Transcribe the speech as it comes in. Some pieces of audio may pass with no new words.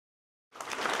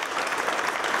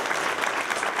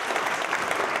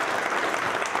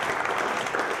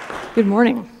Good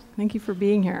morning. Thank you for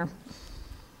being here.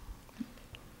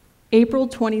 April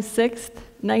 26th,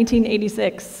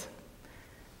 1986.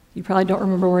 You probably don't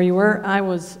remember where you were. I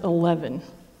was 11.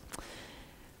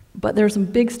 But there's some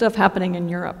big stuff happening in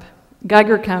Europe.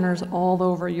 Geiger counters all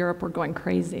over Europe were going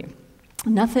crazy.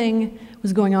 Nothing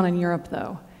was going on in Europe,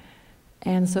 though.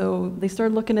 And so they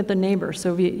started looking at the neighbor,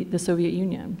 the Soviet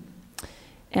Union.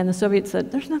 And the Soviets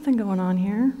said, there's nothing going on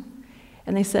here.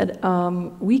 And they said,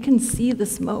 we can see the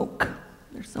smoke.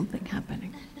 There's something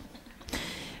happening.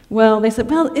 Well, they said,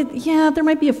 yeah, there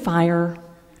might be a fire,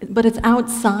 but it's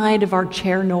outside of our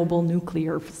Chernobyl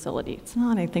nuclear facility. It's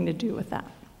not anything to do with that.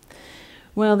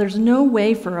 Well, there's no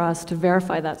way for us to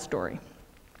verify that story.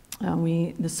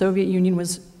 The Soviet Union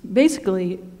was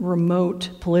basically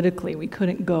remote politically. We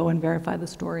couldn't go and verify the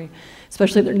story,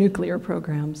 especially their nuclear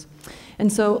programs.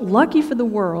 And so, lucky for the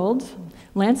world,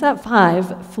 Landsat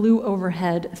 5 flew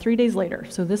overhead 3 days later.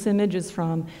 So this image is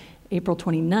from April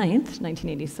 29th,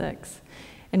 1986.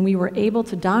 And we were able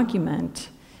to document,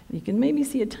 you can maybe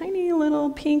see a tiny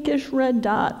little pinkish red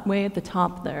dot way at the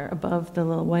top there above the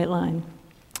little white line.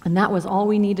 And that was all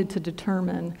we needed to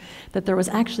determine that there was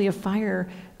actually a fire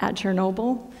at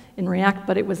Chernobyl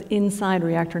but it was inside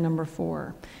reactor number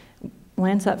 4.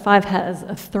 Landsat 5 has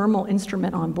a thermal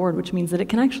instrument on board, which means that it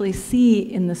can actually see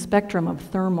in the spectrum of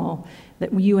thermal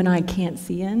that you and I can't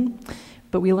see in.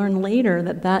 But we learned later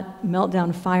that that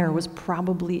meltdown fire was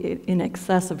probably in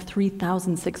excess of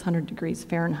 3,600 degrees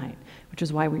Fahrenheit, which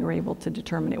is why we were able to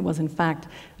determine it was, in fact,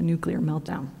 a nuclear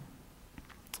meltdown.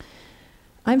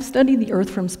 I've studied the Earth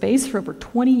from space for over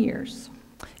 20 years,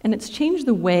 and it's changed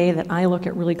the way that I look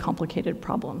at really complicated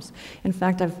problems. In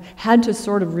fact, I've had to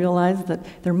sort of realize that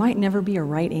there might never be a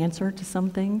right answer to some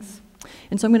things.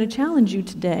 And so I'm going to challenge you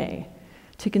today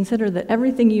to consider that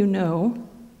everything you know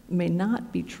may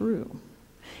not be true,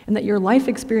 and that your life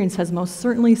experience has most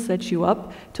certainly set you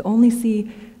up to only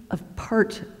see a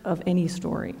part of any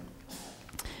story.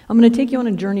 I'm going to take you on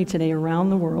a journey today around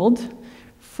the world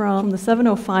from the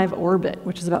 705 orbit,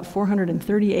 which is about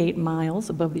 438 miles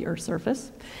above the Earth's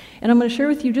surface. And I'm going to share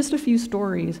with you just a few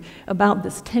stories about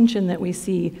this tension that we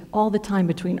see all the time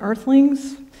between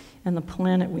Earthlings and the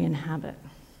planet we inhabit.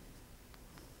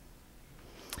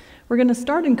 We're going to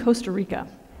start in Costa Rica.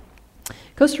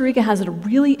 Costa Rica has a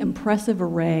really impressive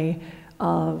array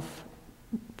of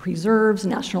preserves,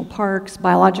 national parks,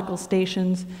 biological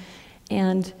stations,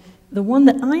 and the one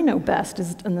that I know best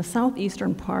is in the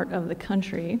southeastern part of the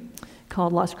country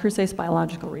called Las Cruces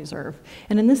Biological Reserve.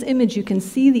 And in this image, you can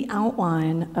see the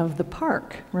outline of the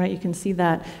park, right? You can see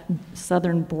that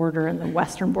southern border and the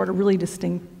western border really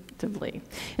distinctively.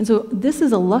 And so this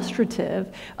is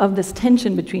illustrative of this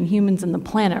tension between humans and the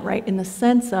planet, right? In the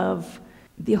sense of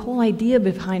the whole idea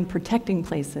behind protecting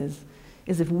places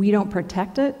is if we don't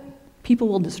protect it, people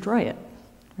will destroy it,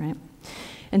 right?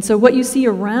 And so what you see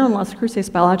around Las Cruces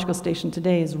Biological Station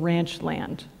today is ranch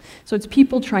land. So it's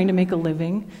people trying to make a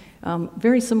living,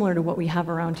 very similar to what we have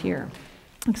around here,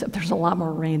 except there's a lot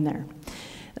more rain there.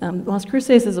 Las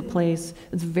Cruces is a place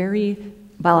that's very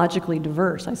biologically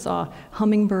diverse. I saw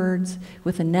hummingbirds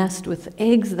with a nest with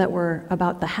eggs that were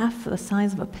about half the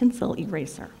size of a pencil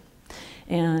eraser.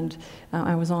 And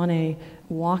I was on a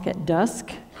walk at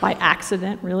dusk by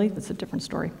accident, really. That's a different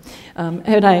story.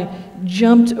 And I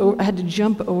had to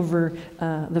jump over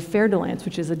the fer-de-lance,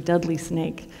 which is a deadly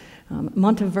snake.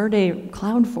 Monteverde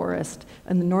cloud forest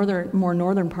in the more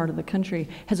northern part of the country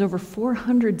has over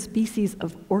 400 species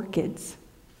of orchids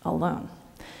alone,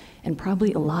 and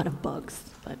probably a lot of bugs,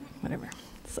 but whatever.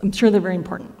 So I'm sure they're very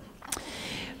important.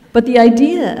 But the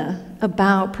idea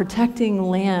about protecting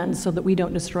land so that we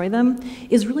don't destroy them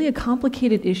is really a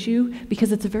complicated issue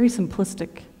because it's a very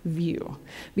simplistic view.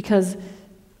 Because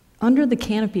under the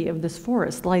canopy of this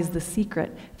forest lies the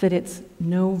secret that it's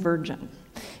no virgin.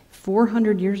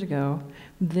 400 years ago,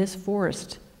 this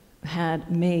forest had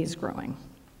maize growing.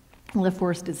 Well, the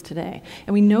forest is today.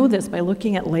 And we know this by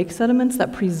looking at lake sediments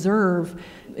that preserve,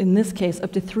 in this case,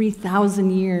 up to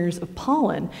 3,000 years of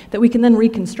pollen that we can then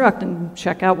reconstruct and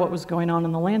check out what was going on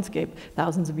in the landscape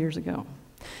thousands of years ago.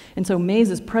 And so maize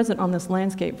is present on this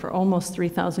landscape for almost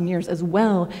 3,000 years, as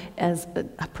well as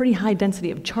a pretty high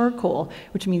density of charcoal,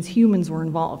 which means humans were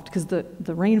involved, because the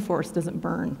rainforest doesn't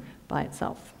burn by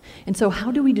itself. And so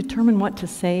how do we determine what to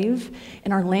save?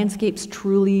 And are landscapes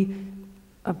truly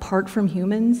apart from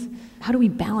humans? How do we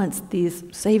balance these,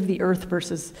 save the earth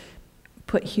versus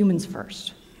put humans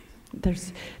first?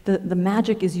 The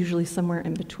magic is usually somewhere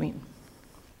in between.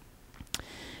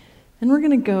 And we're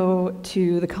going to go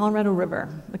to the Colorado River.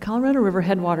 The Colorado River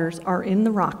headwaters are in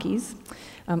the Rockies.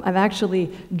 I've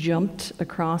actually jumped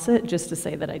across it just to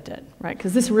say that I did, right?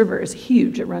 Because this river is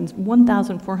huge. It runs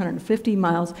 1,450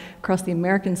 miles across the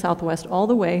American Southwest all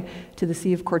the way to the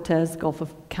Sea of Cortez, Gulf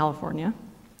of California.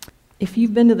 If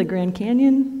you've been to the Grand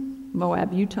Canyon,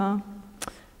 Moab, Utah,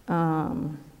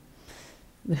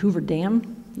 the Hoover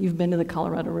Dam, you've been to the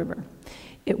Colorado River.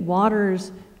 It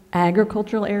waters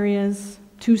agricultural areas,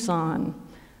 Tucson,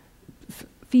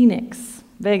 Phoenix,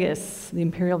 Vegas, the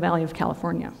Imperial Valley of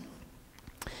California.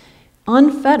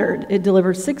 Unfettered, it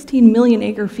delivers 16 million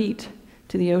acre-feet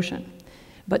to the ocean.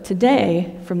 But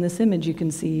today, from this image you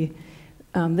can see,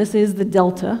 this is the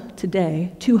delta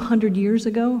today. 200 years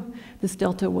ago, this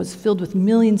delta was filled with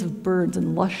millions of birds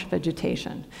and lush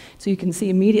vegetation. So you can see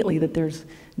immediately that there's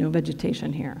no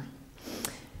vegetation here.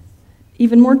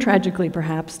 Even more tragically,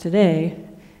 perhaps, today,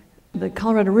 the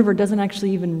Colorado River doesn't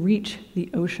actually even reach the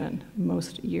ocean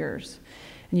most years.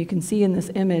 And you can see in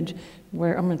this image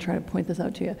where, I'm going to try to point this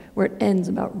out to you, where it ends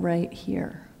about right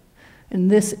here. And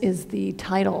this is the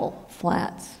tidal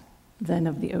flats then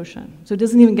of the ocean. So it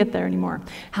doesn't even get there anymore.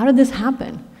 How did this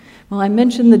happen? Well, I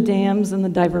mentioned the dams and the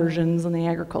diversions and the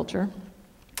agriculture.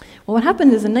 Well, what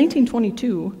happened is in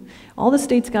 1922, all the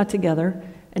states got together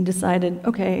and decided,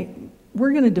 okay,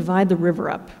 we're going to divide the river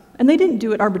up. And they didn't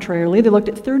do it arbitrarily. They looked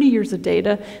at 30 years of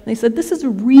data, and they said this is a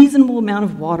reasonable amount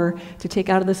of water to take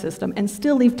out of the system and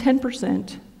still leave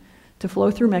 10% to flow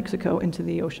through Mexico into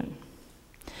the ocean.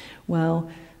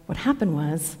 Well, what happened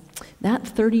was that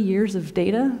 30 years of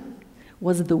data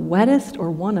was the wettest, or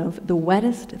one of the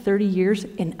wettest 30 years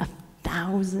in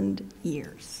 1,000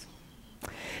 years.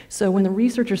 So when the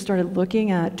researchers started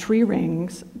looking at tree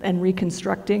rings and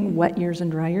reconstructing wet years and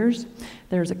dry years,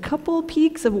 there's a couple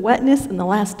peaks of wetness in the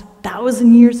last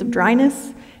 1,000 years of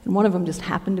dryness, and one of them just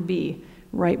happened to be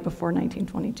right before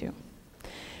 1922.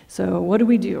 So what do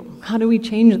we do? How do we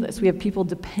change this? We have people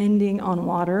depending on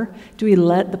water. Do we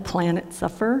let the planet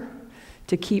suffer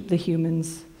to keep the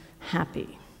humans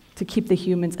happy? To keep the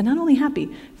humans, and not only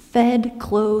happy, fed,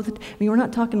 clothed. I mean, we're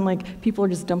not talking like people are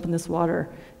just dumping this water,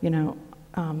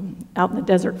 out in the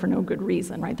desert for no good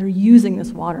reason, right? They're using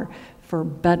this water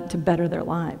to better their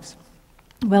lives.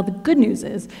 Well, the good news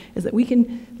is that we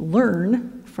can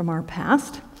learn from our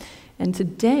past, and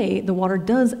today the water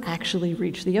does actually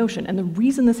reach the ocean. And the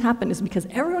reason this happened is because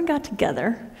everyone got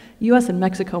together, US and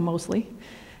Mexico mostly,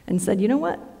 and said, you know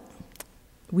what?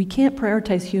 We can't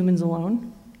prioritize humans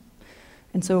alone,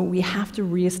 and so we have to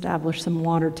reestablish some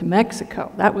water to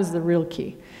Mexico. That was the real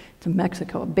key. To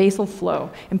Mexico, a basal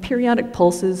flow, and periodic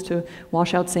pulses to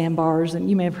wash out sandbars, and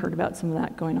you may have heard about some of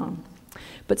that going on.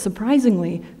 But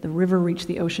surprisingly, the river reached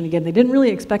the ocean again. They didn't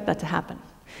really expect that to happen.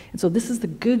 And so this is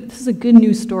a good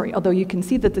news story, although you can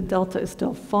see that the delta is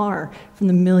still far from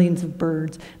the millions of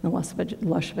birds and the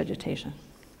lush vegetation.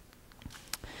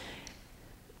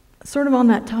 Sort of on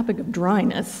that topic of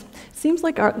dryness, it seems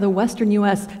like the western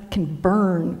US can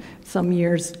burn some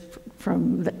years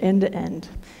from the end to end.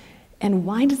 And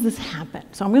why does this happen?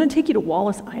 So I'm going to take you to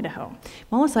Wallace, Idaho.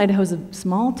 Wallace, Idaho is a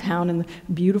small town in the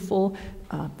beautiful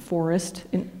forest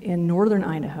in northern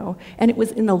Idaho, and it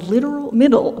was in the literal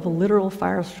middle of a literal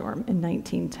firestorm in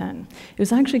 1910. It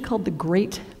was actually called the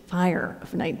Great Fire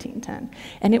of 1910,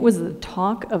 and it was the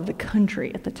talk of the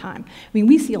country at the time. I mean,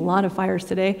 we see a lot of fires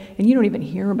today, and you don't even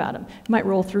hear about them. You might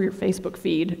roll through your Facebook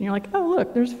feed, and you're like, oh,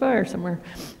 look, there's a fire somewhere.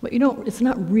 But it's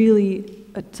not really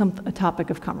a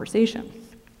topic of conversation.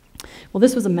 Well,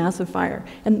 this was a massive fire,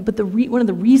 but one of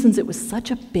the reasons it was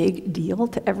such a big deal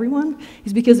to everyone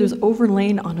is because it was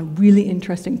overlain on a really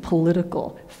interesting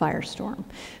political firestorm.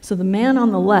 So the man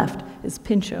on the left is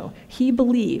Pinchot. He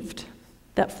believed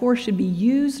that force should be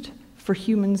used for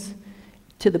humans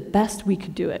to the best we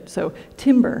could do it. So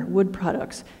timber, wood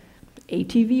products,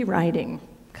 ATV riding,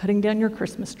 cutting down your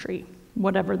Christmas tree,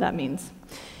 whatever that means.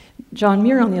 John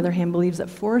Muir, on the other hand, believes that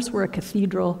forests were a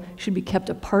cathedral should be kept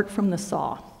apart from the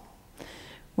saw.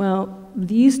 Well,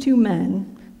 these two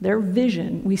men, their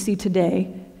vision we see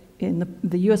today in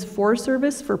the U.S. Forest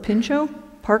Service for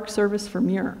Pinchot, Park Service for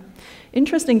Muir.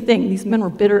 Interesting thing, these men were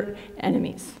bitter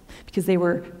enemies because they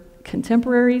were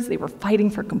contemporaries, they were fighting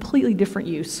for completely different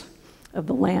use of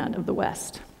the land of the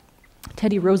West.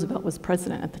 Teddy Roosevelt was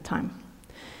president at the time.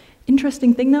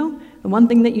 Interesting thing though, the one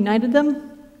thing that united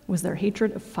them was their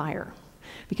hatred of fire.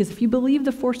 Because if you believe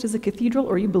the forest is a cathedral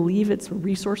or you believe it's a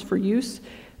resource for use,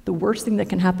 the worst thing that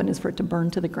can happen is for it to burn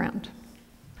to the ground.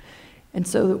 And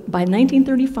so by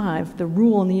 1935, the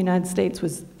rule in the United States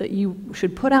was that you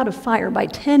should put out a fire by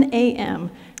 10 a.m.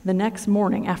 the next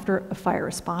morning after a fire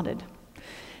is spotted.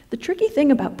 The tricky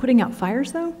thing about putting out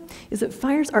fires, though, is that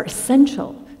fires are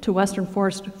essential to western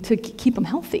forests to keep them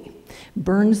healthy.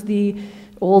 Burns the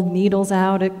old needles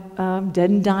out at dead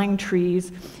and dying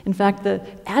trees. In fact, the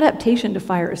adaptation to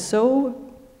fire is so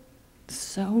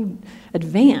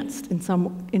advanced in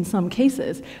some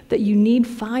cases that you need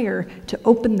fire to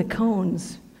open the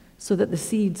cones so that the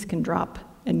seeds can drop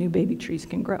and new baby trees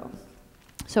can grow.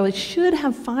 So it should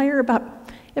have fire about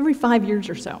every 5 years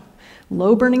or so.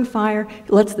 Low burning fire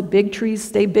lets the big trees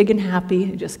stay big and happy.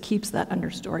 It just keeps that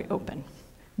understory open.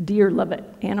 Deer love it.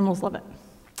 Animals love it.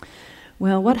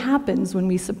 Well, what happens when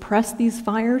we suppress these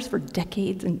fires for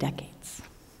decades and decades?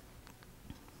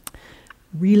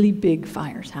 Really big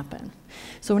fires happen.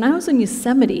 So when I was in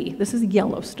Yosemite, this is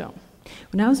Yellowstone.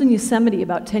 When I was in Yosemite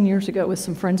about 10 years ago with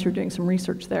some friends who were doing some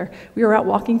research there, we were out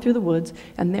walking through the woods,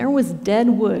 and there was dead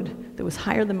wood that was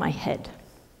higher than my head.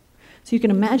 So you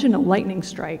can imagine a lightning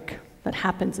strike that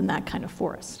happens in that kind of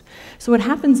forest. So what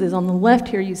happens is on the left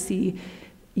here you see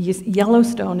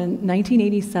Yellowstone in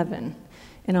 1987,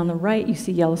 and on the right you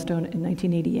see Yellowstone in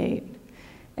 1988.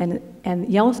 And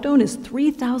Yellowstone is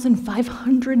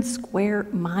 3,500 square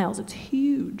miles. It's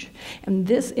huge. And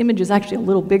this image is actually a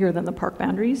little bigger than the park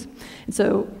boundaries. And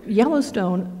so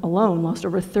Yellowstone alone lost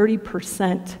over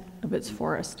 30% of its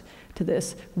forest to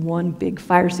this one big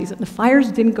fire season. The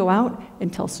fires didn't go out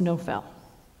until snow fell.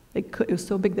 It was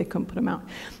so big they couldn't put them out.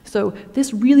 So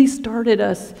this really started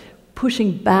us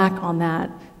pushing back on that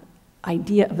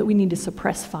idea that we need to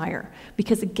suppress fire.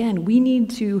 Because again, we need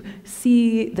to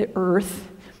see the earth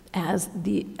as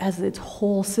its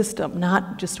whole system,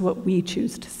 not just what we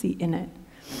choose to see in it.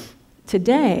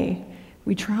 Today,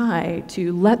 we try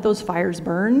to let those fires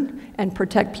burn and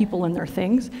protect people and their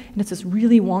things, and it's this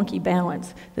really wonky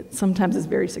balance that sometimes is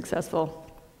very successful,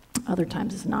 other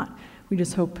times is not. We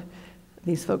just hope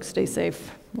these folks stay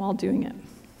safe while doing it.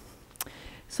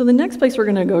 So the next place we're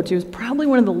going to go to is probably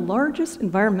one of the largest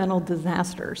environmental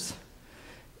disasters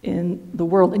in the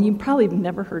world, and you probably have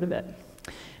never heard of it.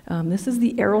 This is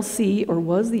the Aral Sea, or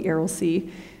was the Aral Sea,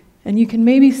 and you can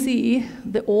maybe see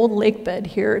the old lake bed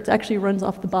here. It actually runs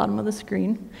off the bottom of the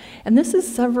screen, and this is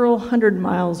several hundred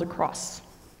miles across.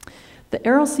 The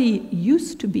Aral Sea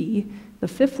used to be the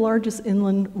 5th largest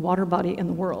inland water body in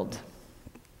the world,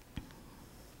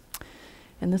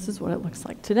 and this is what it looks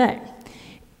like today.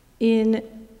 In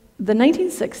the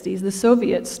 1960s, the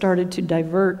Soviets started to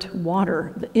divert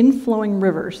water, the inflowing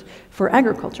rivers, for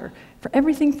agriculture, for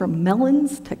everything from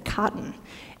melons to cotton.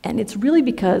 And it's really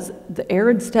because the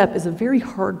arid steppe is a very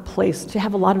hard place to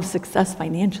have a lot of success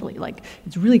financially. Like,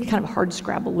 it's really kind of hard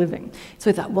scrabble living. So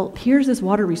I thought, well, here's this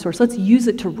water resource. Let's use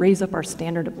it to raise up our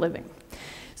standard of living.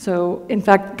 So, in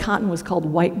fact, cotton was called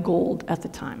white gold at the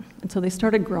time. And so they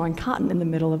started growing cotton in the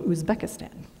middle of Uzbekistan,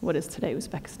 what is today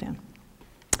Uzbekistan.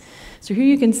 So here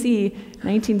you can see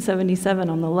 1977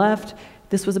 on the left.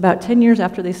 This was about 10 years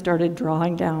after they started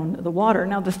drawing down the water.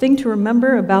 Now, the thing to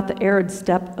remember about the arid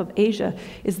steppe of Asia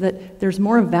is that there's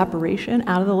more evaporation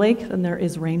out of the lake than there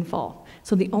is rainfall.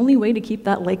 So the only way to keep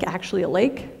that lake actually a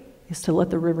lake is to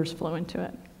let the rivers flow into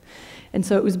it. And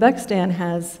so Uzbekistan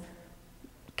has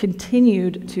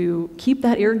continued to keep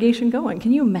that irrigation going.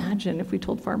 Can you imagine if we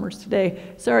told farmers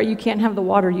today, sorry, you can't have the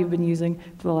water you've been using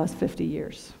for the last 50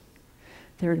 years?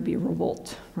 There would be a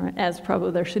revolt, right? As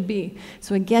probably there should be.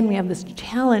 So again, we have this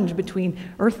challenge between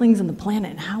Earthlings and the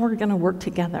planet and how we're going to work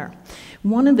together.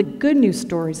 One of the good news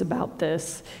stories about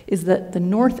this is that the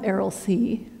North Aral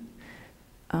Sea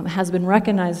has been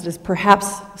recognized as perhaps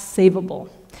savable.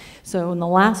 So in the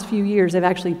last few years, they've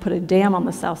actually put a dam on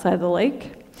the south side of the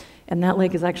lake, and that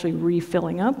lake is actually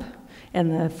refilling up,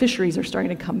 and the fisheries are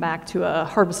starting to come back to a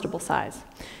harvestable size.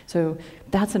 So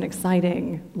that's an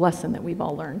exciting lesson that we've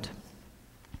all learned.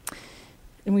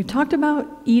 And we've talked about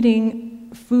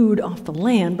eating food off the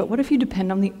land, but what if you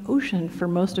depend on the ocean for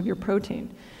most of your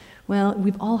protein? Well,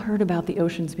 we've all heard about the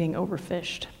oceans being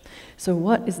overfished. So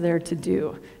what is there to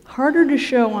do? Harder to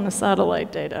show on a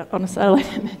satellite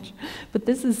image, but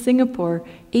this is Singapore,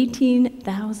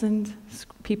 18,000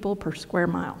 people per square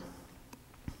mile.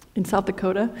 In South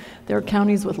Dakota, there are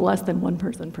counties with less than 1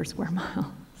 person per square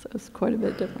mile, so it's quite a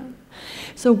bit different.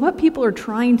 So what people are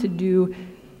trying to do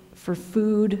for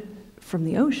food from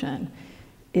the ocean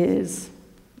is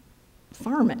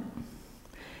farm it.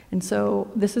 And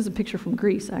so this is a picture from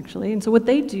Greece, actually. And so what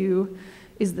they do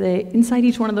is inside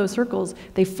each one of those circles,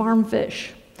 they farm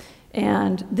fish.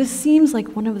 And this seems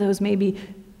like one of those maybe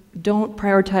don't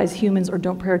prioritize humans or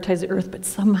don't prioritize the earth, but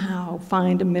somehow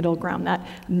find a middle ground, that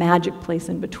magic place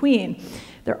in between.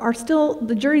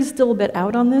 The jury's still a bit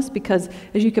out on this because,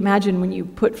 as you can imagine, when you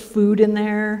put food in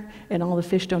there and all the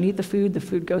fish don't eat the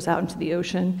food goes out into the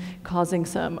ocean, causing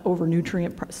some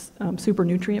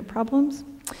supernutrient problems.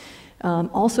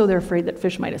 Also, they're afraid that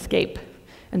fish might escape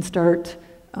and start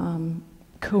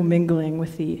commingling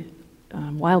with the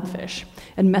wild fish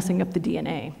and messing up the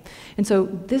DNA. And so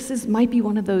this might be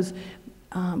one of those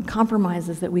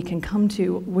compromises that we can come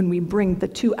to when we bring the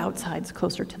two outsides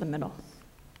closer to the middle.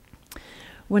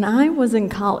 When I was in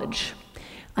college,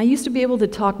 I used to be able to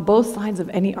talk both sides of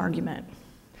any argument,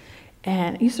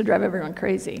 and it used to drive everyone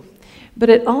crazy. But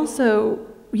it also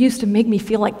used to make me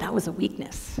feel like that was a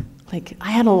weakness. Like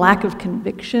I had a lack of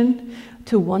conviction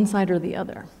to one side or the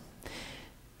other.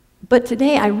 But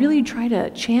today I really try to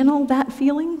channel that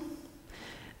feeling,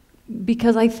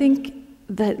 because I think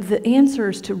that the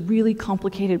answers to really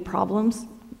complicated problems,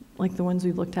 like the ones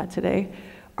we looked at today,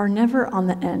 are never on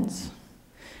the ends.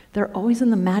 They're always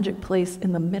in the magic place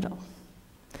in the middle.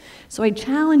 So I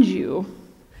challenge you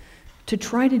to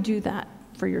try to do that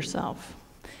for yourself,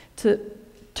 to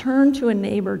turn to a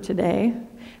neighbor today,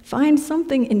 find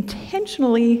something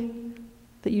intentionally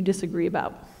that you disagree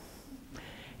about,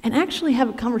 and actually have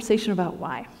a conversation about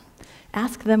why.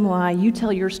 Ask them why, you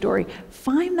tell your story.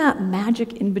 Find that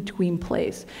magic in-between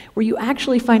place where you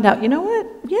actually find out, you know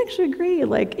what, we actually agree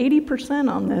like 80%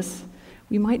 on this.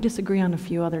 We might disagree on a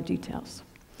few other details.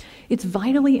 It's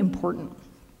vitally important.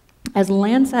 As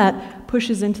Landsat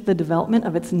pushes into the development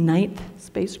of its 9th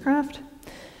spacecraft,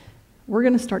 we're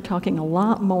going to start talking a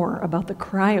lot more about the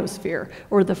cryosphere,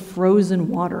 or the frozen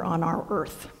water on our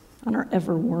Earth, on our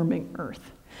ever-warming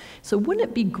Earth. So wouldn't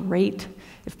it be great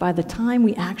if by the time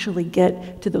we actually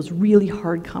get to those really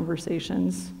hard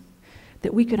conversations,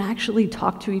 that we could actually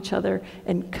talk to each other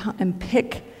and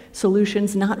pick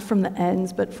solutions not from the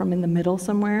ends, but from in the middle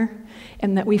somewhere,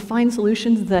 and that we find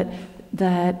solutions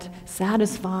that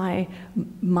satisfy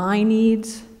my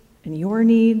needs, and your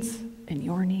needs, and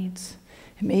your needs,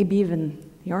 and maybe even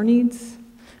your needs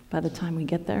by the time we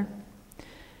get there.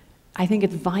 I think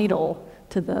it's vital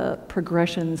to the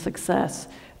progression and success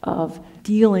of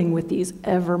dealing with these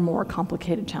ever more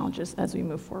complicated challenges as we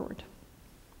move forward.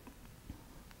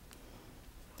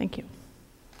 Thank you.